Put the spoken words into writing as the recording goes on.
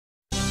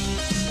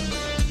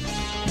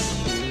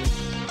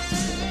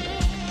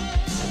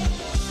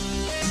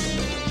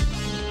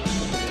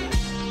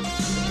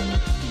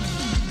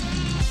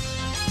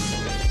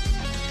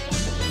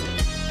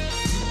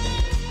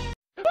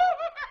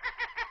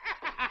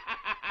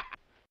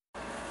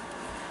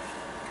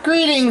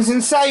Greetings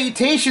and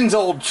salutations,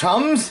 old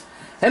chums,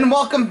 and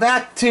welcome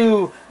back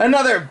to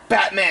another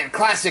Batman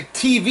Classic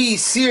TV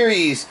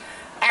series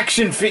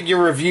action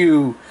figure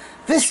review.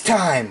 This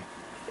time,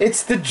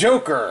 it's the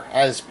Joker,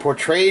 as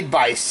portrayed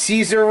by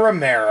Cesar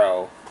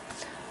Romero.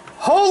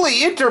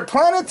 Holy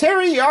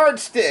interplanetary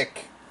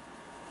yardstick!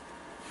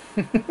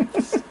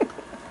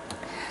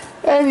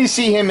 And you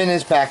see him in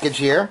his package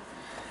here.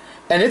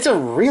 And it's a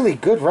really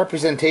good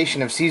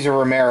representation of Cesar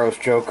Romero's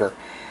Joker.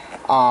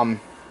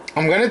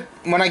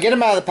 When I get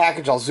him out of the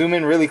package, I'll zoom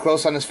in really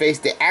close on his face.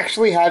 They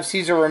actually have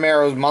Cesar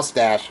Romero's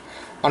mustache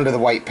under the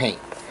white paint,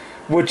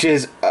 which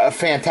is a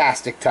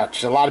fantastic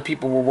touch. A lot of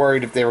people were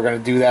worried if they were going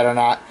to do that or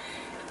not.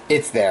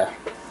 It's there.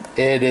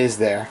 It is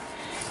there.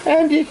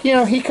 And, you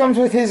know, he comes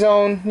with his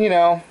own, you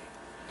know,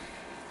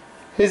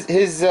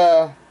 his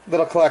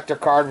little collector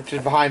card, which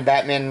is behind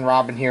Batman and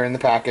Robin here in the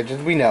package,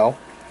 as we know.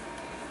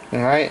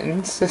 Alright, and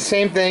it's the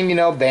same thing, you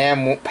know,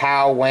 bam,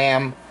 pow,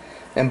 wham,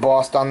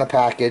 embossed on the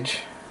package.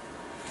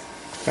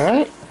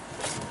 Alright.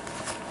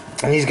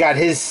 And he's got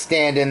his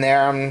stand in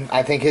there.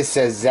 I think his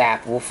says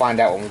Zap. We'll find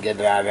out when we get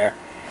it out of there.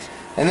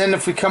 And then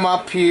if we come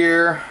up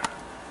here,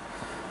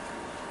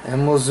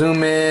 and we'll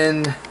zoom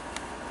in,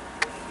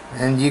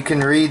 and you can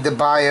read the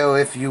bio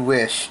if you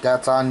wish.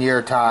 That's on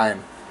your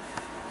time.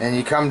 And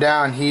you come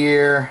down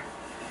here,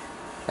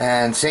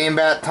 and same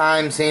bat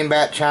time, same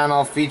bat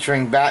channel,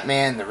 featuring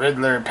Batman, the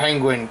Riddler,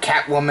 Penguin,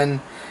 Catwoman,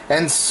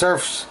 and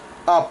Surf's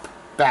Up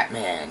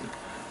Batman,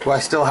 who I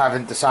still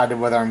haven't decided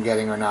whether I'm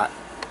getting or not.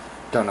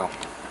 Don't know.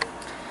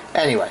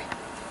 Anyway,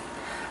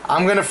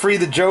 I'm going to free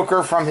the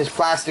Joker from his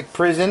plastic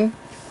prison,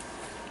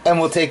 and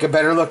we'll take a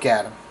better look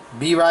at him.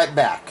 Be right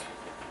back.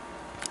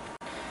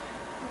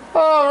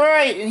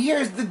 Alright, and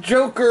here's the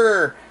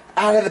Joker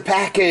out of the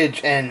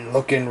package, and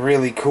looking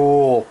really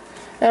cool.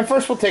 And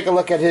first we'll take a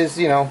look at his,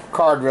 you know,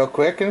 card real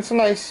quick, and it's a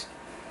nice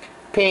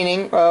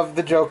painting of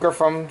the Joker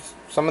from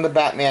some of the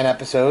Batman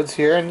episodes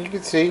here, and you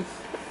can see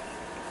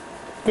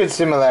good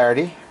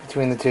similarity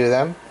between the two of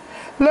them.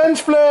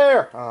 Lens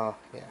flare! Oh,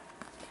 yeah.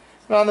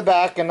 And on the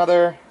back,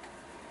 another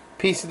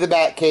piece of the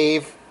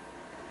Batcave.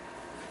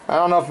 I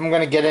don't know if I'm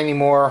going to get any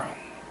more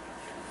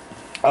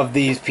of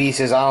these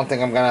pieces. I don't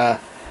think I'm going to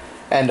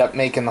end up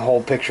making the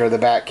whole picture of the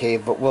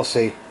Batcave, but we'll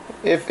see.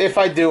 If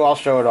I do, I'll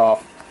show it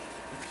off.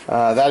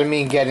 That'd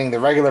mean getting the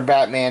regular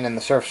Batman and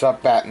the Surf's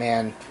Up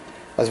Batman,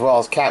 as well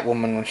as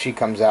Catwoman when she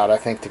comes out, I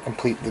think, to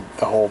complete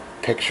the whole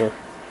picture.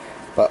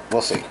 But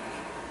we'll see.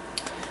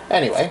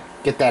 Anyway,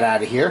 get that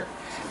out of here.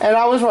 And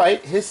I was right.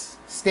 His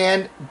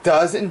stand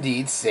does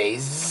indeed say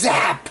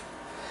Zap!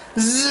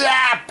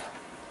 Zap!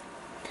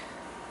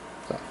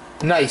 So,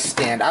 nice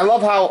stand. I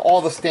love how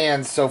all the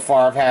stands so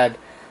far have had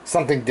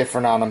something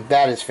different on them.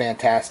 That is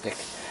fantastic.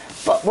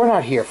 But we're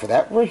not here for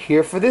that. We're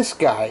here for this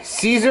guy,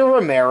 Cesar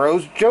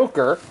Romero's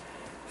Joker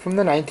from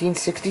the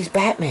 1960s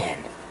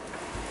Batman.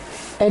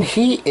 And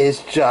he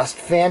is just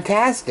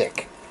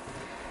fantastic.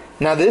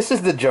 Now, this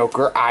is the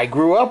Joker I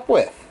grew up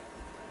with.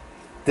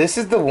 This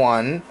is the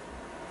one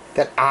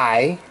that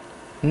I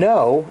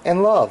know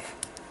and love.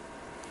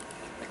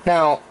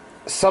 Now,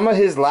 some of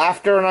his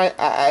laughter, and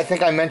I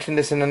think I mentioned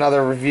this in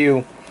another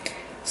review,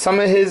 some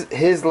of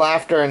his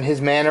laughter and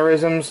his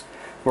mannerisms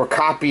were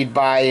copied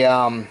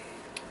by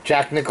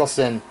Jack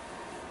Nicholson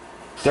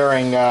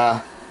during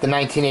the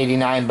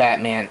 1989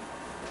 Batman,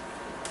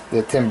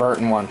 the Tim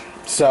Burton one.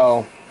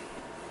 So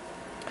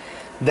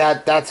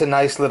that's a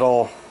nice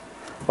little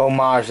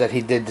homage that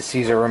he did to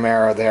Cesar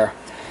Romero there.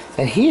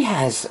 And he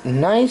has a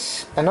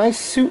nice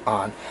suit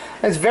on.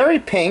 It's very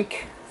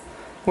pink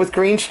with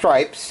green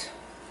stripes.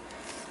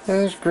 And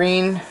there's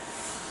green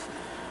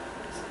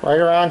right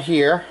around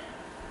here.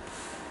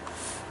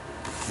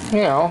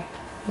 You know,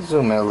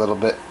 zoom in a little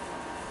bit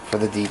for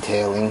the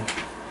detailing.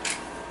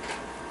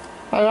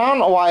 I don't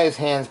know why his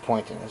hand's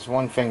pointing. His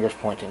one finger's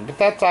pointing. But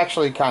that's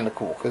actually kind of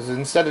cool. Because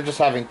instead of just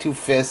having two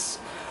fists,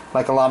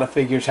 like a lot of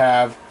figures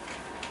have,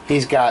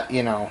 he's got,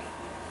 you know,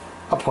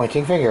 a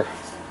pointing finger.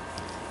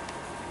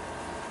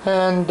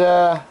 And,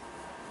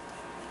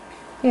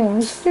 you know,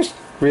 it's just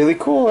really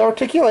cool.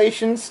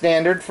 Articulation,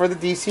 standard for the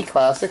DC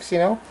Classics, you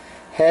know.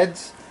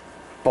 Head's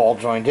ball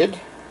jointed.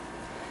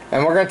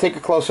 And we're going to take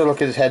a closer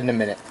look at his head in a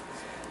minute.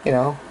 You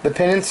know, the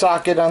pin and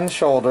socket on the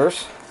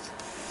shoulders.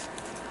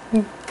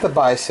 The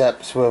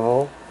bicep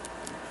swivel.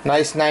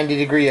 Nice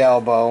 90-degree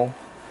elbow.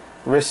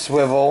 Wrist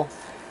swivel.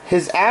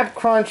 His ab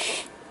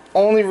crunch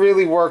only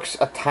really works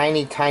a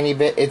tiny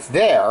bit. It's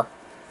there.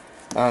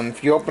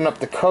 If you open up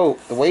the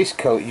coat, the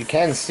waistcoat, you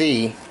can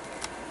see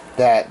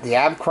that the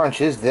ab crunch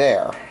is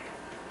there.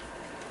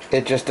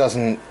 It just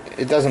doesn't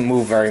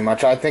move very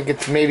much. I think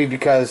it's maybe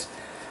because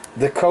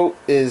the coat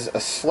is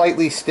a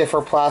slightly stiffer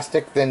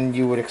plastic than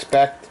you would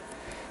expect,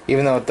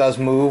 even though it does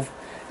move,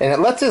 and it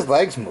lets his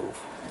legs move.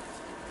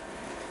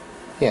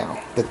 You know,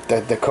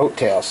 the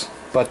coattails.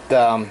 But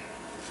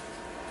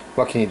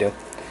what can you do?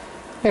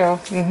 You know,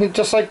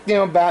 just like, you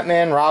know,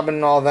 Batman, Robin,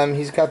 and all of them,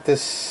 he's got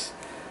this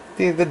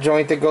the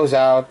joint that goes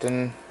out,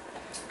 and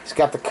he's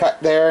got the cut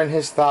there in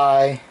his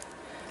thigh,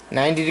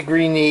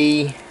 90-degree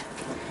knee,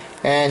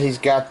 And he's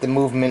got the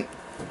movement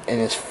in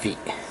his feet.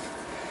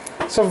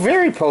 So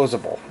very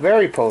posable.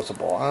 Very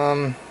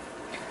posable.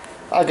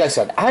 Like I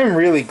said, I'm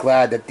really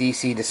glad that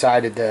DC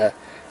decided to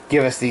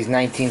give us these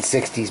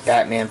 1960s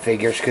Batman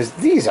figures, because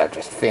these are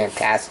just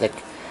fantastic.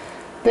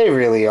 They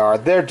really are.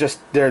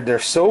 They're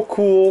so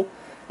cool.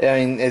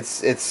 I mean,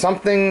 it's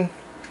something,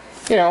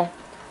 you know,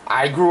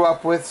 I grew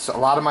up with. A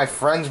lot of my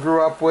friends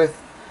grew up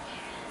with.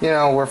 You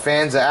know, we're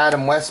fans of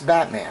Adam West's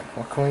Batman.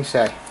 What can we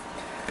say?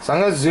 So I'm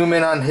gonna zoom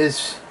in on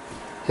his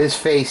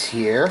face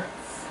here,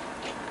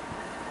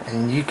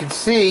 and you can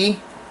see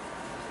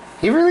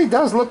he really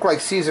does look like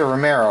Cesar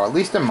Romero. At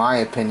least in my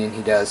opinion,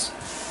 he does.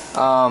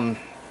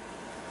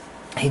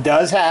 He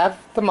does have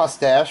the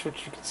mustache,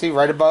 which you can see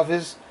right above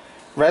his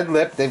red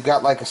lip. They've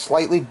got like a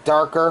slightly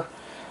darker,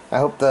 I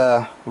hope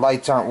the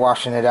lights aren't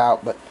washing it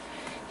out, but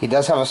he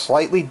does have a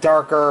slightly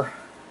darker,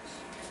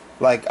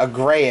 like a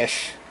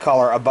grayish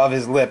color above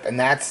his lip, and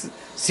that's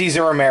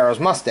Cesar Romero's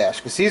mustache,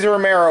 because Cesar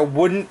Romero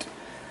wouldn't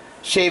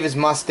shave his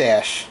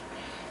mustache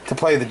to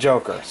play the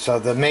Joker, so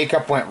the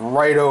makeup went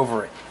right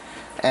over it,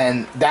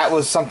 and that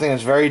was something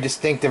that's very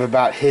distinctive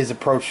about his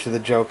approach to the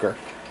Joker.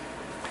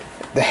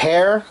 The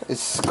hair is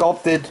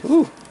sculpted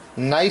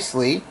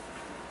nicely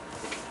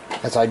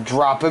as I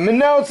drop him, and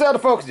now it's out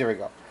of focus. Here we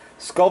go.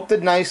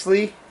 Sculpted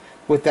nicely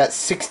with that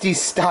 60s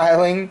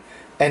styling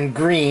and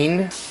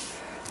green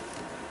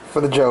for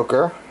the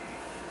Joker.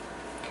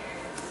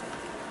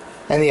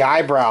 And the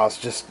eyebrows,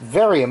 just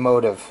very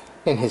emotive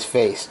in his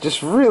face.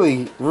 Just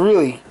really,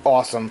 really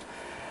awesome.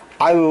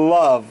 I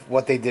love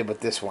what they did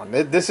with this one.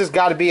 This has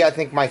got to be, I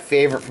think, my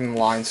favorite from the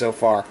line so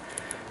far.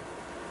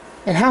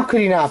 And how could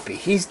he not be?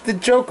 He's the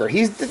Joker.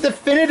 He's the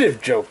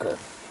definitive Joker.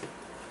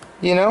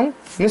 You know?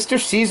 Mr.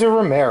 Cesar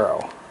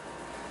Romero.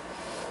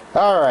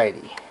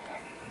 Alrighty.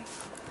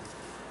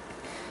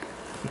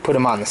 Put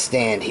him on the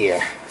stand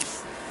here.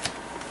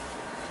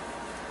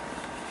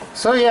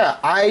 So yeah,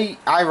 I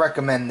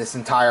recommend this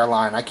entire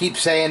line. I keep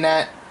saying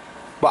that,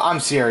 but I'm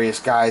serious,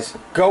 guys.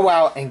 Go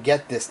out and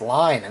get this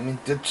line. I mean,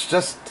 it's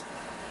just,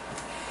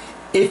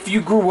 if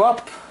you grew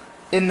up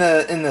in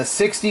the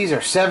 60s or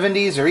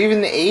 70s or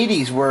even the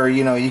 80s, where,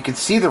 you know, you could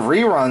see the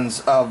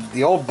reruns of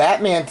the old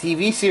Batman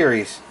TV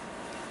series,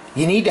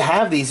 you need to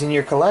have these in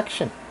your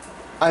collection.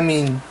 I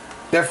mean,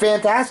 they're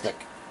fantastic.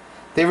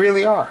 They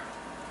really are.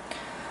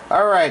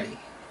 Alrighty.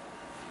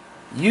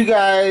 You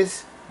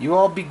guys, you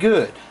all be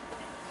good.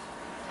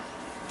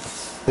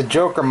 The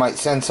Joker might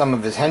send some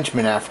of his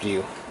henchmen after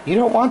you. You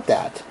don't want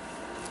that,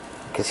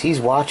 because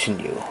he's watching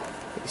you.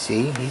 You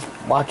see? He's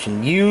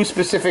watching you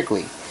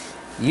specifically.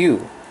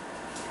 You.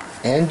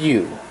 And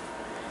you.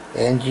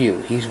 And you.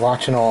 He's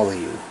watching all of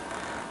you.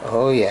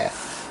 Oh, yeah.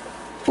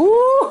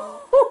 Ooh!